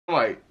I'm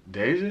like,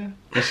 Deja?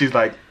 And she's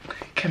like,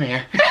 come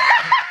here.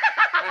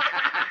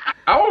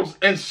 I was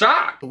in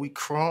shock. We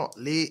crunk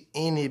lit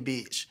in it,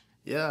 bitch.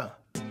 Yeah.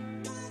 What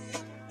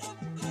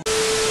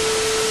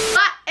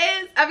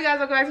is up, you guys?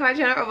 Welcome back to my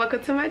channel, or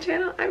welcome to my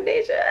channel. I'm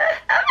DeJha.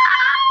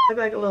 I look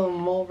like a little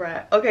mole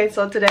rat. Okay,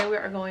 so today we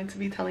are going to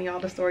be telling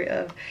y'all the story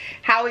of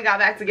how we got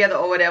back together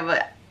or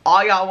whatever.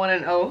 All y'all want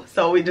to know,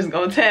 so we just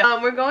gonna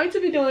tell. We're going to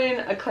be doing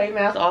a clay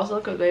mask also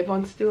because Babe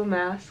wants to do a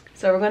mask.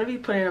 So we're gonna be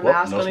putting a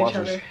mask on each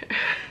other.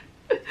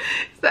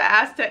 It's the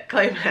Aztec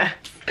clay mask.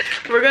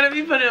 We're gonna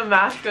be putting a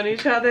mask on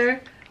each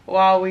other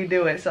while we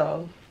do it.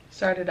 So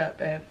start it up,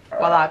 babe.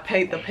 While I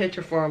paint the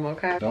picture for him,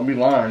 okay? Don't be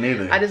lying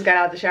either. I just got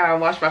out the shower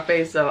and washed my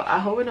face, so I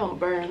hope it don't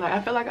burn. Like,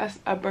 I feel like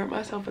I burnt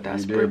myself with that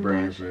You spin did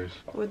burn brush. your face.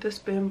 With the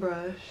spin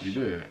brush. You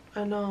did.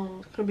 I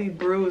know. It's gonna be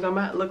bruised. I'm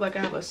gonna look like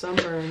I have a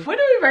sunburn. When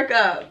did we break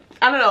up?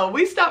 I don't know.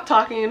 We stopped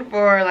talking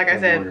for, like I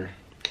said.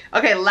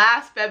 Okay,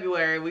 last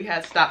February we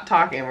had stopped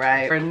talking,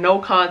 right? For no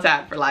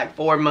contact for like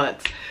 4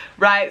 months,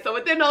 right? So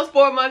within those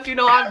 4 months, you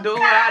know, I'm doing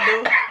what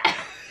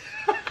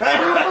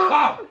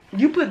I do.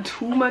 You put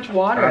too much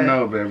water. I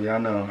know, baby. I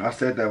know. I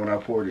said that when I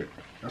poured it.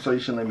 That's why you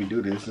shouldn't let me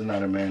do this. This is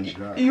not a man's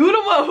job. You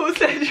the one who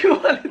said you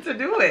wanted to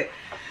do it.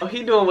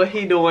 He doing what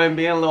he doing,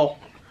 being a little.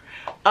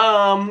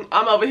 I'm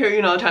over here,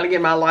 you know, trying to get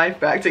my life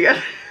back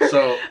together.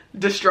 So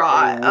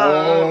distraught.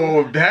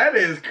 Oh, that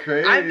is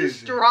crazy. I'm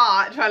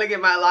distraught trying to get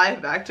my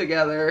life back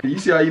together. You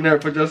see how you never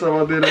put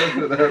yourself out there?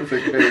 That's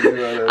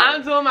crazy.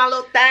 I'm doing my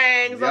little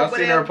things. Y'all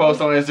seen her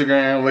post on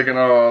Instagram looking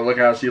look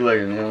how she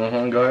looking.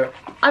 Go ahead.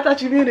 I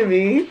thought you muted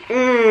me.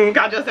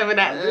 Got yourself in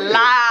that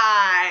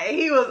lie.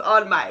 He was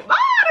on my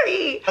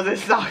body. Was it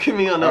stalking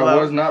me on the low? I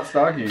was not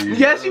stalking you.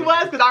 Yes, you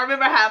was, because I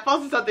remember I had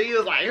posted something. He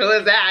was like, who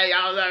is that?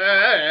 Y'all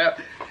was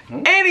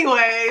like,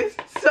 anyways,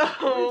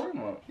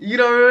 so you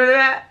don't remember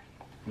that?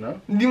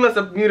 No. You must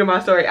have muted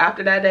my story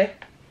after that day.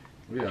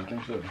 Yeah, I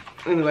think so.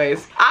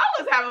 Anyways, I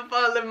was having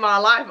fun living my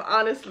life,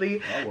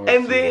 honestly.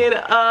 And then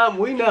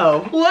we know.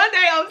 One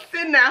day I was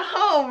sitting at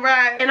home,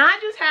 right? And I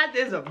just had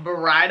this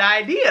bright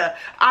idea.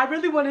 I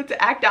really wanted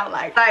to act out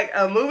like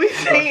a movie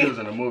scene. She was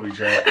in a movie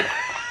chat.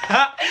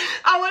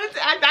 I wanted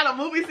to act out a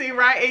movie scene,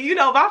 right? And you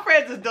know, my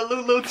friends is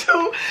Delulu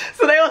too,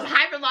 so they was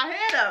hyping my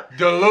head up.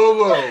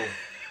 Delulu.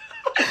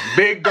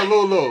 Big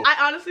Delulu.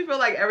 I honestly feel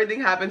like everything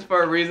happens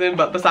for a reason,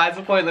 but besides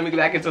the point, let me get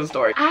back into the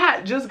story. I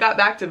had just got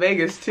back to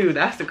Vegas too.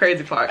 That's the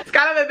crazy part. It's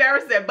kind of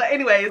embarrassing, but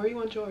anyways. Where you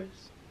want yours?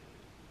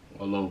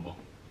 All over.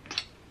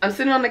 I'm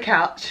sitting on the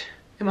couch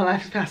and my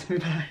life is passing me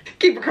by.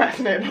 Keep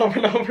procrastinating over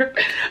and over.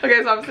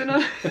 Okay, so I'm sitting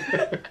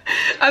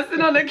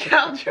on the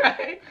couch,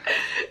 right?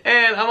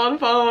 And I'm on the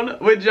phone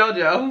with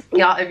JoJo.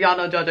 Y'all, if y'all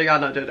know JoJo,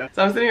 y'all know JoJo.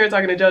 So I'm sitting here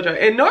talking to JoJo.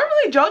 And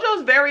normally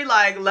JoJo's very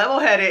like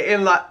level-headed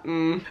and like,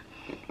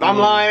 I'm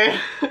lying.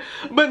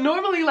 But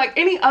normally, like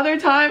any other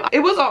time, it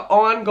was an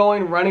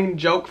ongoing running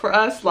joke for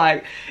us.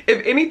 Like,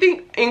 if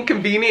anything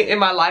inconvenient in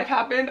my life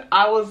happened,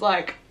 I was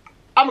like,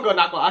 I'm gonna go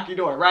knock on Aki's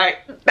door, right?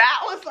 That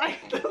was like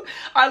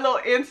our little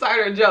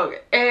insider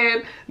joke.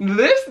 And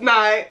this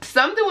night,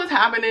 something was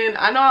happening.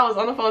 I know I was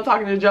on the phone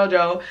talking to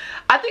JoJo.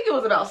 I think it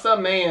was about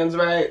some mans,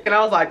 right? And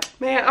I was like,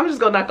 man, I'm just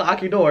gonna knock on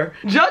Aki's door.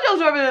 JoJo's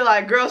normally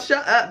like, girl,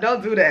 shut up,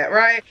 don't do that,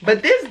 right?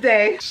 But this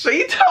day,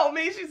 she told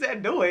me, she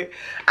said, do it.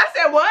 I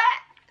said, what?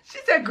 She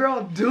said,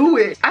 girl, do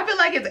it. I feel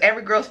like it's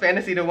every girl's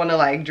fantasy to want to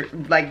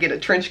like get a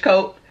trench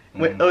coat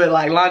with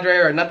like lingerie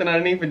or nothing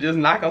underneath and just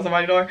knock on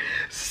somebody's door.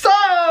 So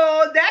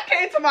that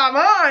came to my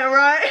mind,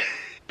 right?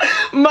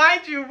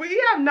 Mind you, we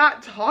have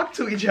not talked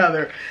to each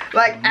other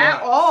like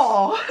at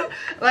all.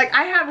 Like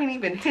I haven't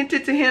even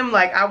hinted to him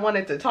like I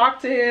wanted to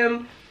talk to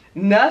him.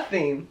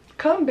 Nothing.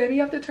 Come, baby,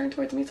 you have to turn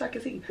towards me so I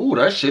can see. Ooh,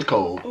 that shit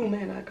cold. Oh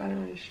man, I got it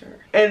on your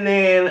shirt. And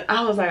then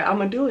I was like, I'm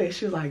gonna do it.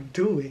 She was like,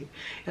 do it.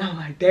 And I'm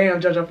like,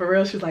 damn, JoJo, for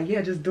real? She was like,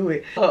 yeah, just do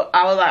it. So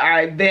I was like, all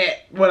right,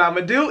 bet. What I'm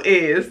gonna do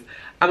is,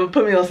 I'm gonna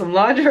put me on some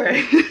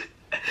lingerie,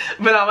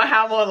 but I'm gonna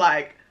have on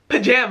like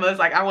pajamas.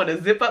 Like I want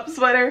a zip up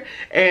sweater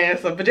and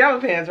some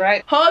pajama pants,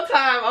 right? Whole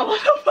time I'm on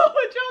the phone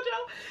with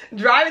JoJo,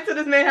 driving to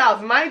this man's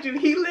house. Mind you,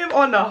 he lived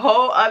on the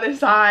whole other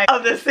side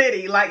of the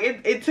city. Like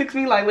it took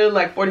me like literally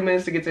like 40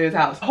 minutes to get to his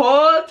house.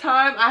 Whole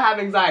time I have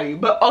anxiety.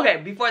 But okay,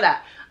 before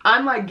that,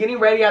 I'm like getting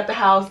ready at the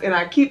house and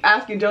I keep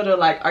asking JoJo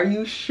like, are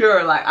you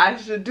sure like I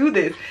should do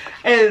this?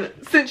 And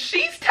since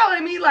she's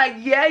telling me like,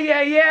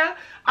 yeah,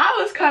 I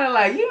was kind of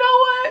like, you know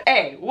what?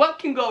 Hey, what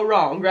can go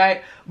wrong,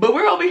 right? But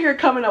we're over here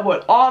coming up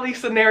with all these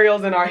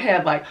scenarios in our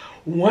head. Like,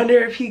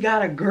 wonder if he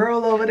got a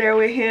girl over there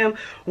with him.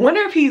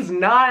 Wonder if he's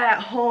not at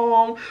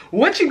home.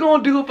 What you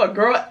gonna do if a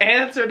girl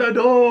answered the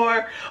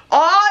door?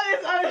 All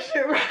this other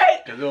shit,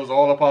 right? Because it was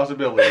all a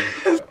possibility.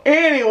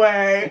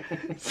 Anyway,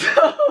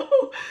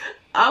 so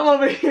I'm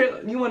over here.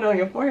 You want to know on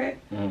your forehead?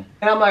 And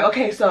I'm like,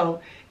 okay,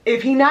 so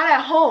if he not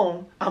at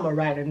home, I'm gonna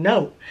write a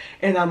note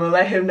and I'm gonna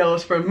let him know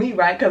it's from me,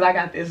 right? Because I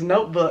got this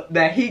notebook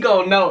that he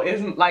gonna know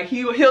is like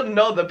he'll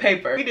know the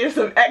paper. We did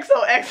some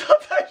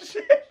XOXO type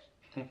shit.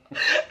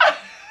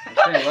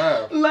 Can't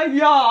laugh. Like,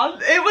 y'all,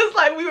 it was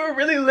like we were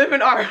really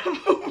living our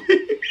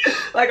movie.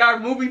 Like, our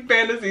movie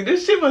fantasy.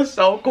 This shit was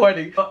so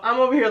corny. I'm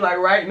over here, like,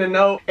 writing a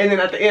note. And then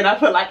at the end, I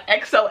put, like,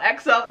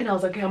 XOXO. And I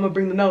was like, okay, I'm gonna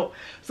bring the note.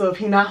 So if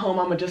he not home,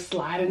 I'm gonna just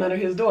slide in under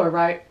his door,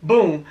 right?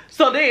 Boom.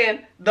 So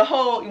then, the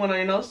whole, you want to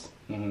know your notes?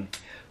 Mm-hmm.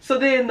 So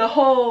then the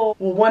whole,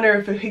 well, wonder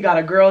if he got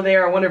a girl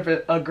there, or wonder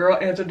if a girl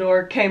answered the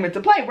door came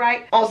into play,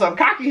 right? On some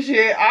cocky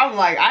shit, I'm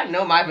like, I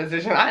know my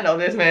position. I know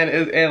this man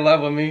is in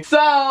love with me.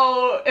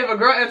 So if a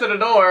girl answered the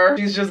door,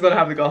 she's just gonna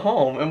have to go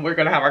home and we're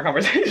gonna have our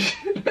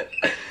conversation.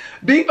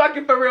 Be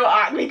fucking for real,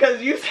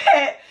 because you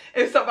said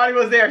if somebody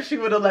was there, she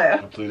would have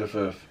left. I plead the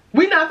fifth.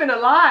 We not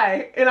finna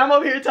lie, and I'm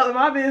over here telling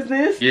my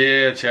business.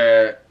 Yeah,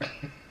 Chad.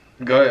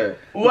 Go ahead.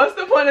 What's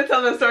the point of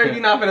telling a story if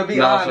you're not gonna be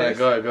honest?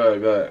 Go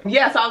ahead.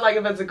 Yeah, so I was like,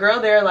 if it's a girl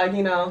there, like,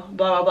 you know,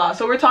 blah, blah, blah.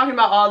 So we're talking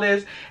about all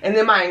this, and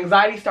then my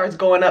anxiety starts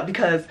going up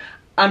because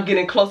I'm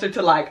getting closer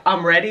to, like,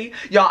 I'm ready.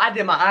 Y'all, I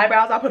did my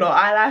eyebrows, I put on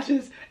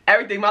eyelashes,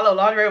 everything. My little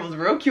lingerie was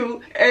real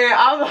cute. And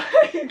I'm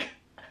like,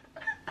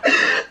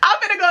 I'm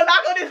gonna go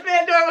knock on this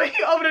man's door. When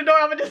he open the door,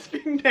 I'm gonna just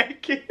be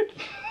naked.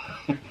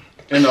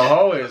 In the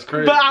hallway is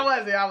crazy. But I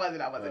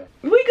wasn't.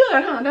 We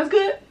good, huh? That's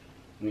good.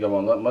 You got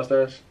one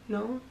mustache?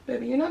 No,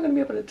 baby, you're not gonna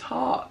be able to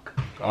talk.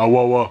 Oh,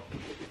 whoa.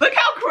 Look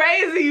how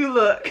crazy you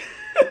look.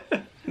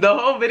 The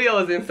whole video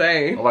is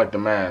insane. I like the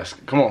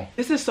mask. Come on.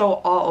 This is so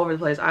all over the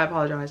place. I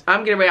apologize.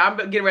 I'm getting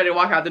ready to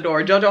walk out the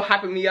door. JoJo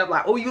hyping me up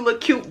like, oh, you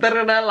look cute. Da,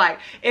 da, da. Like,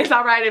 it's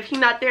all right if he's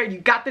not there. You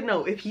got to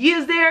know. If he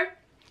is there,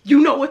 you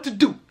know what to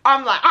do.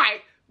 I'm like, all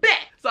right, bet.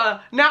 So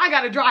now I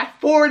got to drive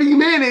 40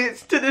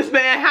 minutes to this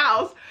man's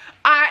house.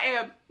 I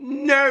am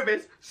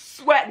nervous,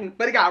 sweating,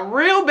 but it got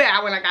real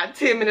bad when I got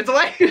 10 minutes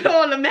away. You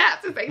know, on the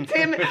maps it say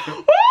 10 minutes.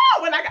 Woo!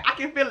 When I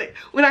can feel it.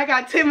 When I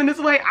got 10 minutes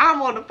away,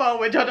 I'm on the phone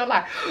with JoJo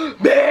like,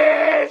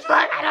 bitch,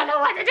 like, I don't know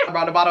what to do. I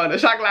brought a bottle in the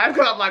shot glass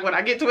because I'm like, when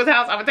I get to his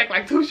house, I'm gonna take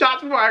like 2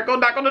 shots before I go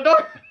knock on the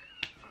door.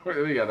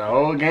 We got the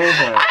whole game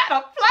plan. I had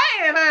a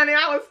plan, honey.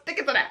 I was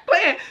sticking to that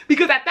plan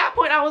because at that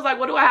point I was like,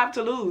 what do I have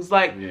to lose?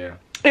 Like, yeah.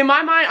 In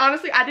my mind,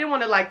 honestly, I didn't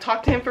want to like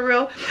talk to him for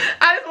real.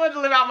 I just wanted to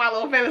live out my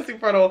little fantasy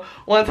for the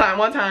one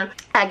time.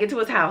 I get to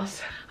his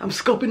house. I'm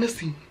scoping the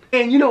scene.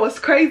 And you know what's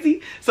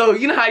crazy? So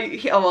you know how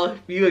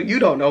you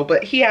don't know,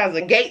 but he has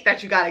a gate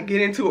that you gotta get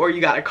into or you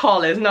gotta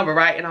call his number,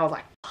 right? And I was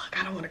like, fuck,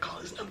 I don't want to call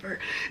his number.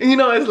 And you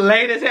know it's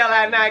late as hell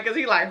at night because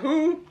he like,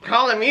 who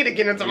calling me to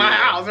get into my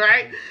house,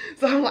 right?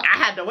 So I'm like, I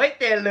had to wait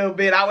there a little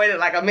bit. I waited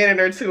like a minute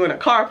or two and a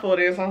car pulled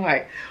in. So I'm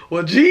like,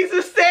 well,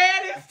 Jesus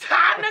said it's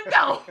time to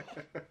go.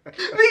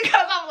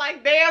 Because I'm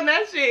like, damn,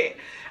 that shit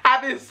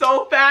happened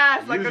so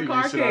fast. Like usually the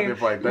car came.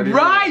 For like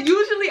right,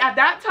 usually at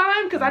that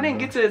time, because I didn't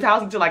get to his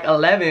house until like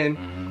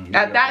 11.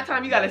 At that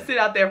time, you gotta sit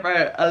out there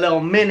for a little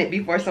minute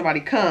before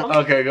somebody comes.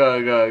 Okay, go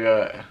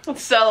ahead.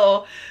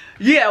 So,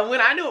 yeah,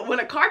 when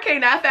a car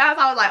came that fast,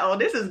 I was like, oh,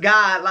 this is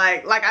God.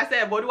 Like I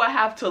said, what do I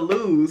have to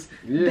lose?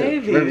 Yeah,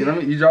 baby. Let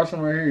me, you drop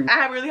some right here.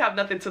 I really have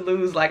nothing to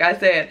lose. Like I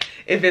said,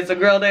 if it's a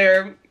girl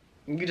there,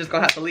 you just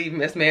gonna have to leave,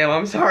 Miss Ma'am.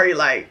 I'm sorry,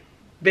 like,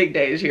 big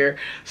days here.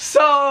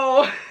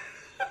 So.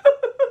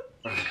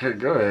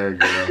 Go ahead,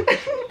 girl.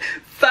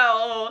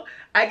 So,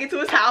 I get to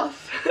his house.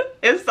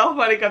 It's so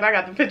funny because I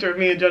got the picture of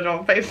me and JoJo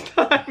on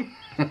FaceTime.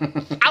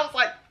 I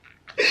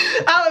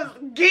was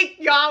geeked,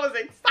 y'all. I was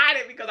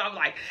excited because I was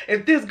like,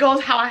 if this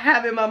goes how I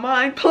have in my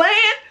mind planned,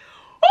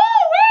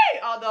 oh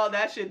wait! Although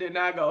that shit did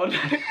not go.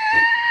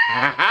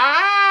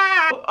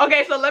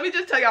 Okay, so let me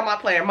just tell y'all my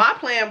plan. My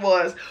plan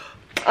was,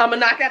 I'm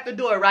gonna knock at the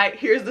door, right?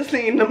 Here's the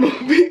scene, the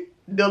movie.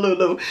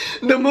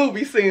 The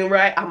movie scene,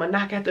 right? I'm gonna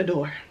knock at the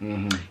door.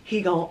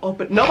 He gonna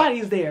open.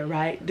 Nobody's there,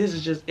 right?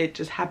 It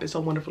just happened so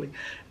wonderfully.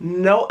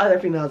 No other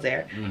females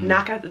there.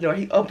 Knock at the door.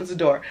 He opens the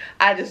door.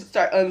 I just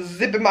start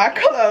unzipping my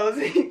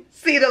clothes.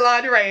 See the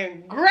lingerie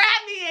and grab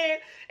me in.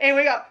 And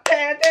we go,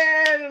 and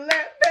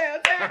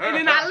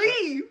then I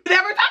leave.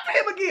 Never talk to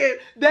him again.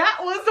 That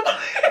was the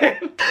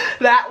plan.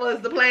 That was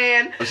the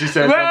plan. She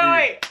said,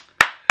 wait.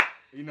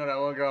 You know that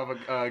one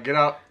girl, get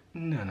up.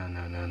 No. And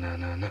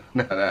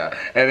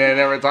then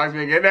never talks to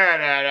me again. No,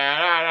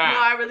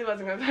 I really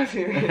wasn't gonna talk to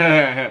you.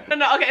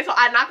 No, okay, so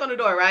I knock on the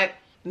door, right?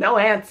 No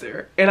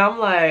answer. And I'm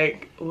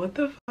like, what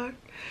the fuck?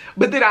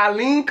 But then I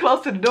lean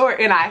close to the door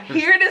and I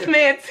hear this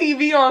man's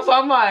TV on, so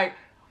I'm like,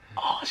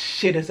 oh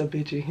shit, there's a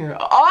bitch in here.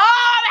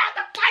 Oh, that's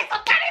the place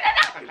I'm getting it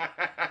up.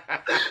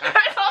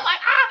 So I'm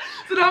like, ah.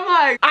 So I'm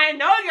like, I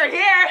know you're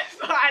here.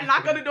 So I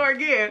knock on the door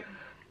again.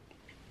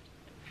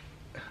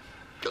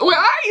 Where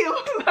are you?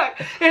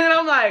 And then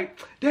I'm like,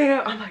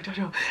 damn. I'm like,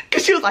 JoJo.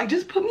 Because she was like,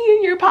 just put me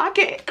in your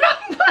pocket.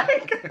 And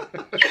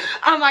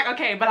I'm like,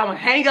 okay, but I'm going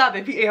to hang up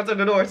if he answered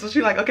the door. So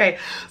she's like, okay.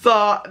 So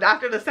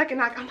after the second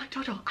knock, I'm like,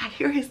 JoJo, I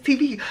hear his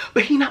TV,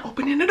 but he not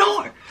opening the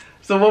door.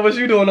 So what was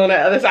you doing on the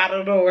other side of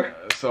the door?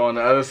 So on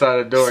the other side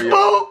of the door,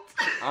 yo,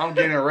 I'm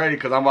getting ready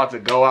because I'm about to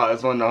go out.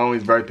 It's one of the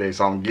homies' birthday,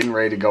 so I'm getting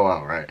ready to go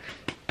out, right?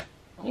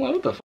 I'm like,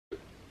 what the f***?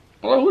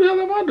 Well, who the hell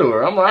at my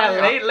door? I'm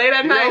like, late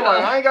at night.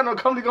 Like, I ain't got no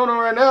company going on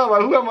right now.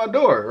 Like, who at my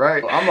door,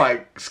 right? I'm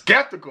like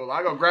skeptical.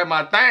 I go grab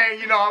my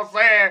thing, you know what I'm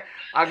saying?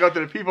 I go to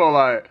the people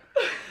like,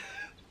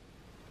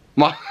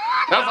 That's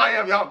how I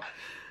am, y'all.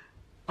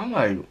 I'm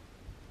like,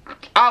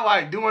 I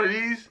like doing one of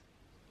these.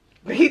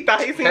 He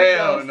thought he seen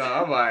Hell ghosts. no.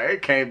 I'm like,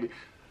 it can't be.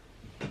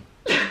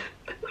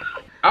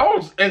 I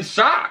was in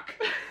shock.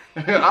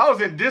 I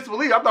was in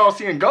disbelief. I thought I was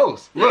seeing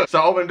ghosts. Look, so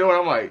I opened the door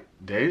and I'm like,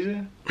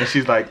 DeJha? And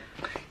she's like,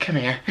 come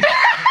here.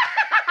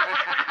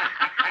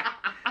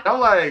 I'm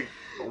like,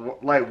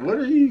 what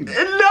are you?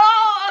 No,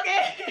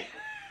 okay.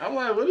 I'm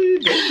like, what are you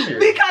doing here?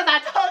 Because I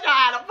told y'all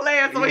I had a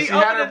plan, so Yeah, when she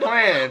had her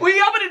plan. When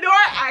he opened the door,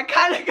 I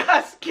kind of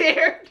got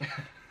scared.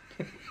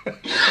 I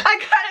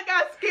kind of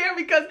got scared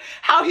because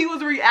how he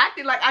was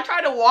reacting. Like, I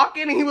tried to walk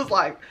in and he was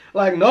like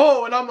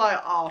no, and I'm like,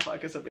 oh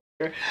fuck, it's a bitch.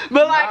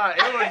 But like,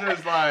 nah, it was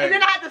just like. and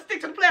then I had to stick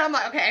to the plan. I'm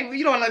like, okay,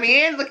 you don't let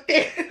me in. Look at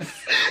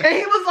this. And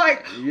he was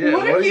like, Yeah,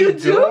 what are you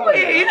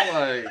doing? I'm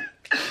like,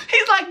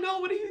 he's like, no,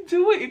 what are you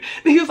doing?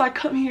 And he was like,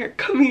 come here,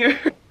 come here.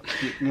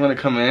 you want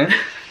to come in?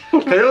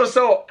 Cause it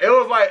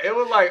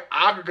was like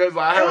awkward because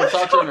like, I haven't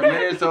talked to her in a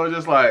minute, so it was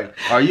just like,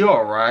 are you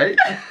alright?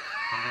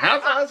 I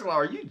was asking, like,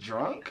 are you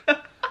drunk?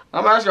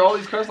 I'm asking all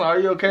these questions, like, are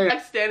you okay? I'm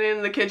standing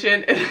in the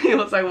kitchen and he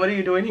was like, what are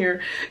you doing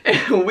here?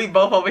 And we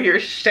both over here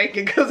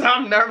shaking because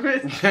I'm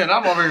nervous. And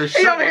I'm over here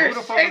shaking. Who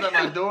the fuck was at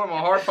my door? My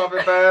heart pumping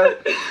fast.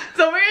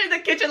 So we're in the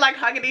kitchen like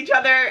hugging each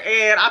other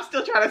and I'm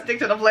still trying to stick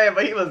to the plan,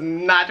 but he was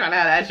not trying to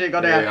have that shit go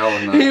down. Yeah, I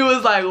was not. He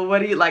was like, what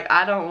do you, like,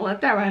 I don't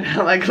want that right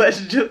now. Like,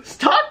 let's just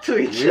talk to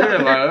each other.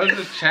 Yeah, like, let's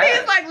just chat.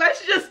 He's like,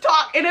 let's just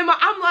talk. And then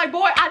I'm like,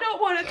 boy, I don't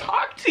want to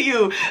talk to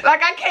you.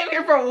 Like, I came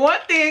here for one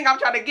thing. I'm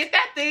trying to get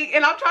that thing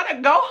and I'm trying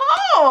to go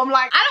home.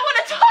 Like, I don't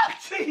want to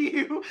talk to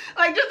you.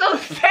 Like, just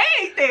don't say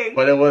anything.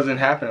 But it wasn't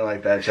happening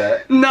like that,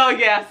 chat. No,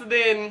 yeah, so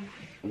then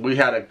We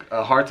had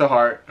a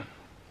heart-to-heart.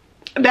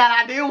 that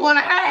I didn't want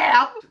to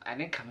have. I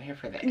didn't come here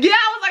for that. Yeah,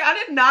 I was like,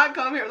 I did not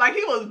come here. Like,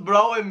 he was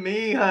blowing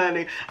me,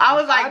 honey. I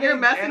was like, you're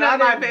messing up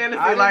my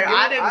fantasy. Like,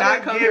 I did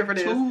not come here for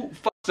this. Two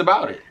fucks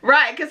about it.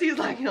 Right, because he's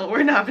like,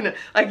 we're not gonna,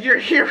 like, you're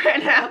here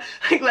right now.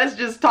 Like, let's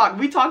just talk.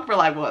 We talked for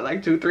like, what,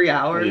 like 2-3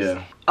 hours?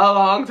 Yeah. A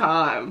long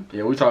time.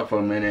 Yeah, we talked for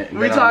a minute.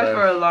 We talked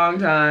for a long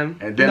time.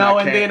 And then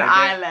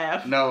I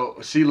left. No,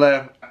 she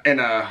left in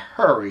a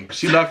hurry.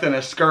 She left in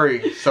a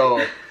scurry.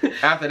 So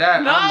after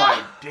that, No. I'm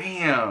like,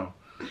 damn,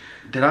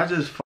 did I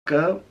just fuck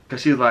up?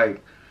 Because she was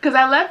like, because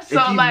I left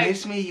so if you like.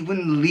 miss me, you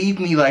wouldn't leave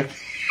me like.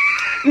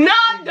 No,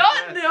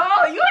 don't,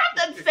 no. You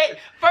have to say,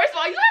 first of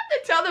all, you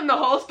have to tell them the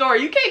whole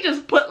story. You can't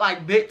just put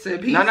like bits and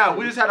pieces. No,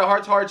 we just had a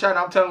heart-to-heart chat and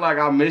I'm telling her, like,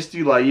 I missed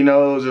you. Like, you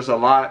know, it was just a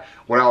lot.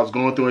 What I was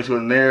going through and she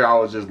wasn't there, I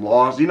was just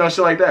lost. You know,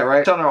 shit like that,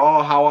 right? Telling her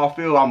all how I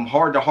feel. I'm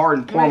heart to heart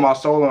and pouring my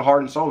soul and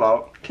heart and soul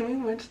out. Can we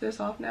rinse this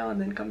off now and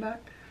then come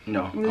back?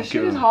 No, This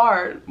shit is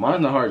hard.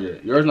 Mine's not hard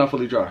yet. Yours not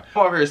fully dry.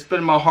 I'm over here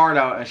spitting my heart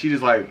out and she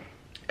just like.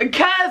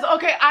 Because,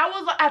 okay, I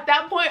was, at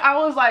that point, I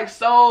was like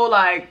so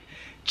like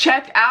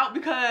checked out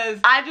because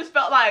I just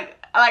felt like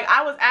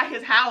I was at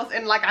his house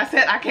and like I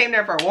said, I came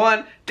there for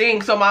one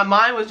thing. So my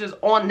mind was just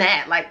on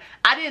that. Like,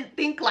 I didn't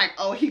think like,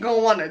 oh, he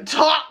gonna want to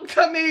talk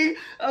to me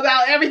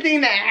about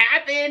everything that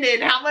happened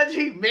and how much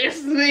he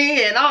missed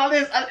me and all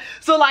this.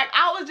 So like,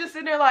 I was just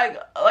sitting there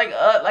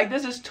like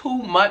this is too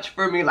much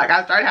for me. Like,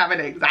 I started having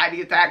an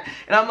anxiety attack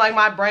and I'm like,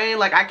 my brain,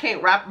 like I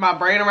can't wrap my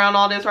brain around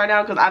all this right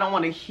now because I don't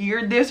want to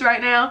hear this right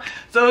now.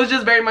 So it was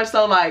just very much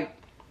so like,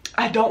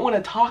 I don't want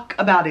to talk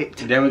about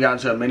it. And then we got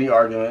into a mini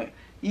argument.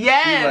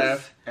 Yes. She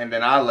left. And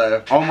then I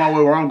left. On my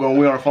way where I'm going,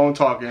 we on the phone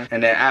talking.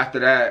 And then after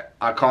that,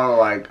 I call her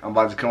like, I'm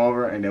about to come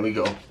over. And then we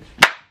go. That's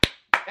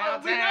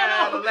how we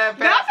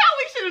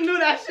should have knew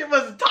that shit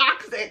was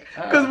toxic.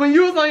 Because when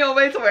you was on your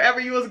way to wherever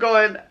you was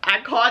going,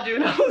 I called you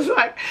and I was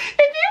like, if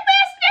you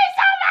missed me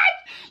so much,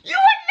 you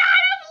would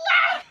not have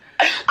left.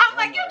 I'm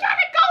like, you trying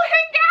to go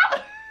hang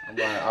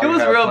out? Like, it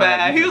was real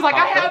bad. He was like,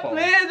 I have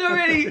plans. plans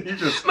already.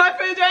 My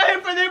friends are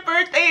here for their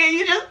birthday and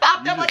you just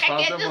popped up like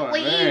I can't just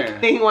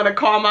leave. Then he want to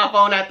call my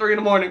phone at 3 in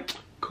the morning.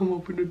 Come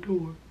open the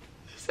door.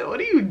 I said, what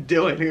are you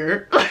doing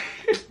here?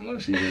 No,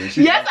 she did.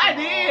 Yes, I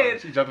did.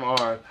 She jumped my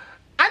arm.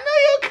 I know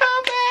you'll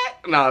come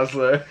back. No, I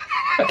swear.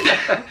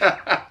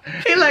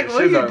 He like,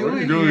 what are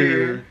you doing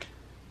here?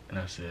 And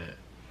I said,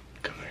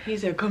 come here. He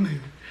said, come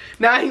here.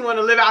 Now he want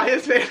to live out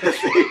his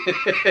fantasy.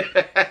 And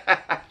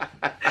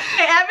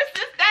ever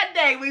since that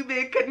day, we've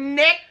been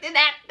connected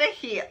at the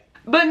hip.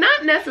 But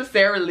not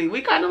necessarily.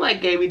 We kind of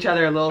like gave each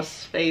other a little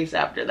space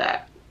after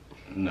that.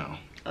 No.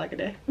 Like a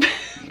day. No.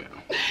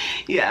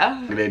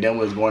 Yeah. And then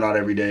was going out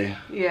every day.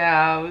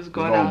 Yeah, I was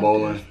going out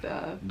bowling,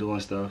 doing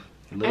stuff.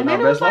 Living our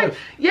best life.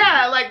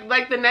 Yeah,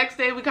 like the next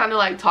day we kind of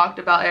like talked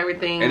about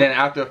everything. And then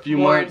after a few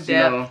months, you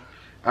know,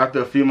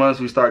 after a few months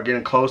we start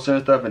getting closer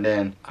and stuff. And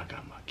then I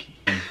got my key.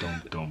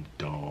 Dum.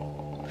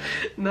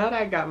 Not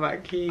I got my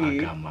key. I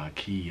got my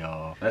key,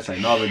 y'all. That's like,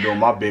 no, I've been doing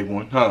my big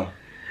one, huh?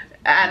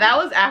 That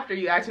was after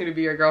you asked me to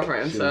be your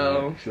girlfriend,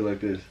 so. She like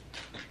this.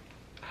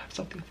 I have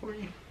something for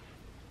you.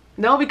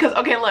 No, because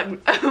okay,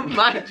 look,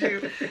 mind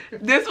you,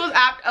 this was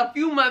after a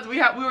few months. We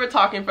were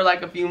talking for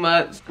like a few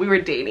months. We were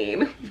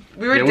dating.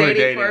 We were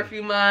dating for a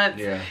few months.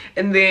 Yeah.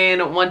 And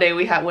then one day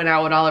we went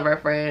out with all of our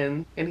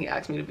friends, and he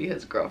asked me to be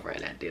his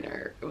girlfriend at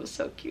dinner. It was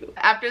so cute.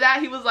 After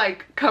that, he was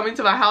like coming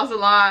to my house a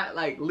lot,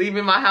 like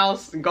leaving my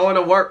house and going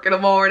to work in the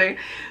morning.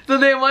 So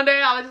then one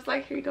day I was just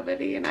like, here you go,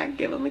 baby, and I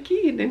give him a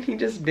key, and then he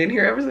just been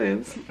here ever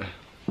since.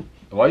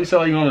 Why you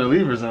sound like you want to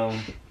leave or something?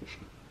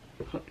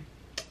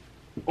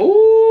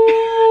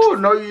 Ooh,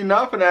 no, you're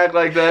not finna act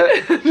like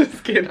that.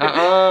 Just kidding.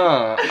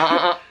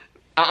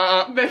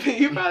 Baby,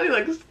 you probably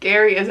look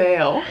scary as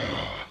hell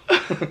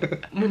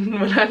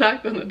when I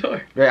knocked on the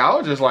door. Yeah, I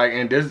was just like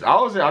in this. I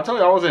told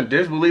you I was in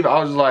disbelief. I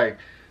was just like,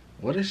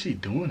 what is she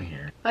doing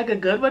here? Like a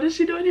good what is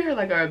she doing here?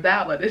 Like or a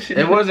bad what is she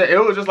doing? It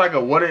was just like a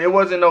what. It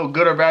wasn't no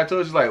good or bad too.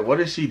 It's just like, what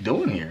is she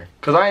doing here?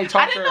 Cause I ain't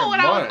talked to her in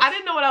months. I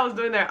didn't know what I was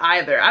doing there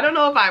either. I don't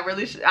know if I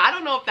really I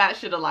don't know if that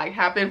should have like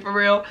happened for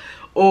real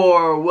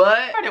or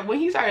what. When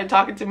he started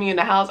talking to me in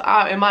the house,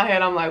 in my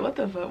head I'm like, what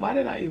the fuck? Why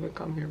did I even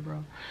come here,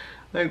 bro?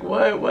 Like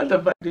what the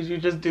fuck did you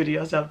just do to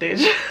yourself,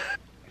 DeJha?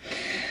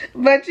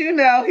 But you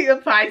know, he a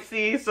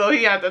Pisces, so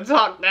he had to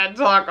talk that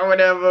talk or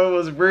whatever. It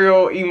was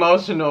real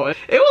emotional. It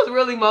was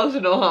real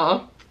emotional,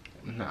 huh?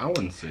 No, I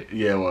wouldn't say.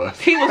 Yeah, it was.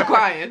 He was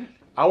crying.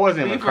 I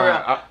wasn't even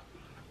crying.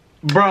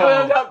 Bro.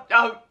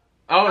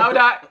 I was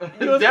not.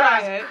 You was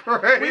crying.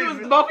 Crazy. We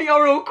was both in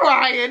your room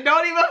crying.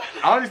 Don't even.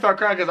 I only start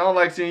crying because I don't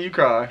like seeing you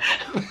cry.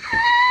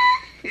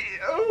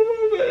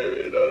 Oh,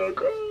 baby, don't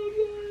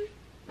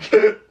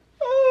cry.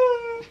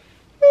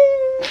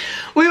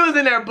 We was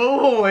in there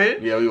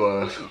boo-hooing. Yeah, we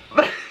was.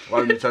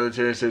 Why did you tell the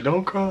chair and said,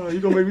 don't cry, you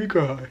gonna make me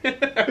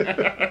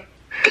cry.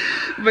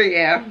 But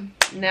yeah,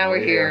 now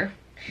we're here.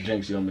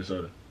 Jinx, you owe me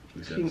soda.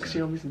 Jinx,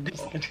 you owe me some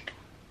biscuit.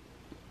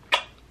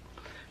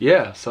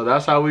 Yeah, so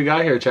that's how we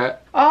got here,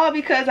 chat. All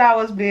because I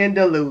was being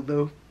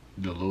Delulu.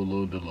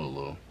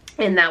 Delulu.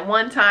 And that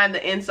one time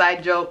the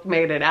inside joke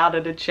made it out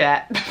of the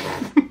chat.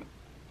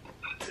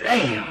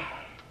 Damn.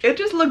 It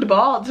just looked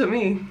bald to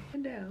me.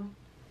 And down.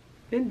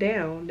 And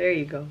down. There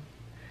you go.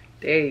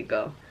 There you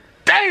go.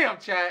 Damn,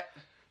 chat.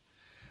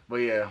 But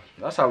yeah,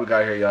 that's how we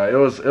got here, y'all. It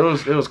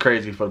was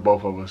crazy for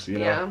both of us, you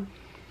know. Yeah.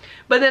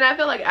 But then I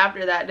feel like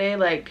after that day,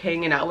 like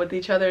hanging out with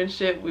each other and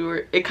shit,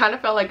 it kind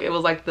of felt like it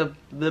was like the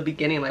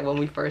beginning, like when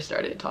we first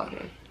started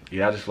talking.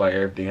 Yeah, I just feel like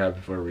everything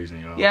happened for a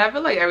reason, y'all. Yeah, I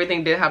feel like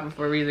everything did happen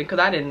for a reason because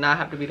I did not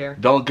have to be there.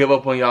 Don't give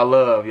up on y'all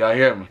love, y'all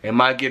hear me? It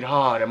might get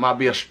hard, it might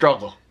be a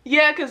struggle.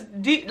 Yeah, because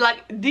deep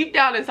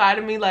down inside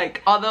of me,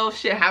 like, although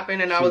shit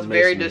happened and I was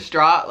very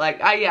distraught,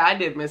 like, I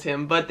did miss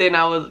him. But then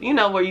I was, you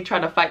know, where you try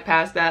to fight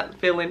past that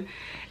feeling.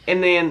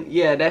 And then,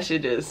 yeah, that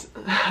shit just,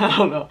 I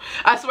don't know.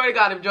 I swear to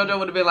God, if JoJo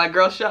would have been like,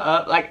 girl, shut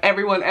up, like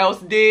everyone else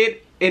did,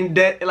 and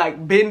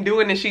like been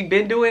doing and she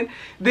been doing,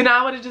 then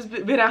I would have just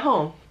been at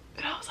home.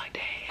 And I was like,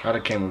 damn. I'd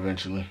have came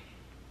eventually.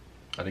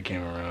 I'd have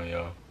came around,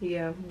 y'all.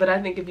 Yeah, but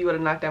I think if you would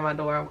have knocked at my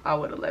door, I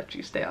would have left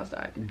you stay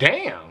outside.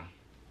 Damn.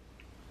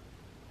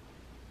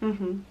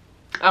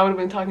 I would have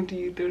been talking to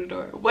you through the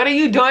door. What are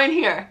you doing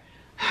here?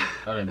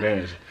 I'd have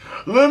been.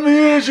 Let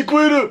me in,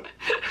 Shaquita.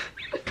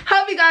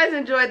 Hope you guys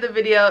enjoyed the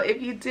video.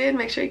 If you did,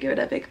 make sure you give it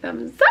a big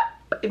thumbs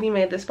up. If you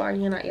made this far and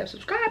you're not yet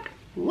subscribed,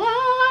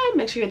 why?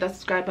 Make sure you hit that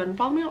subscribe button.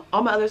 Follow me on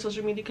all my other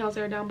social media accounts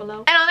that are down below.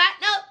 And on that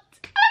note,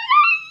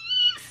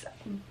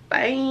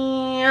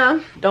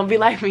 bye. Don't be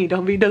like me.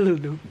 Don't be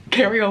Delulu.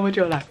 Carry on with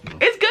your life.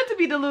 It's good to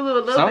be Delulu a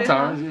little bit.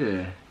 Sometimes, huh?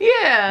 yeah.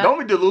 Yeah.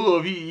 Don't be Delulu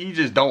if he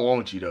just don't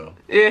want you though.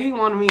 Yeah, he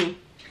wanted me.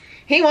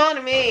 He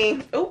wanted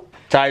me. Ooh.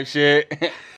 Type shit.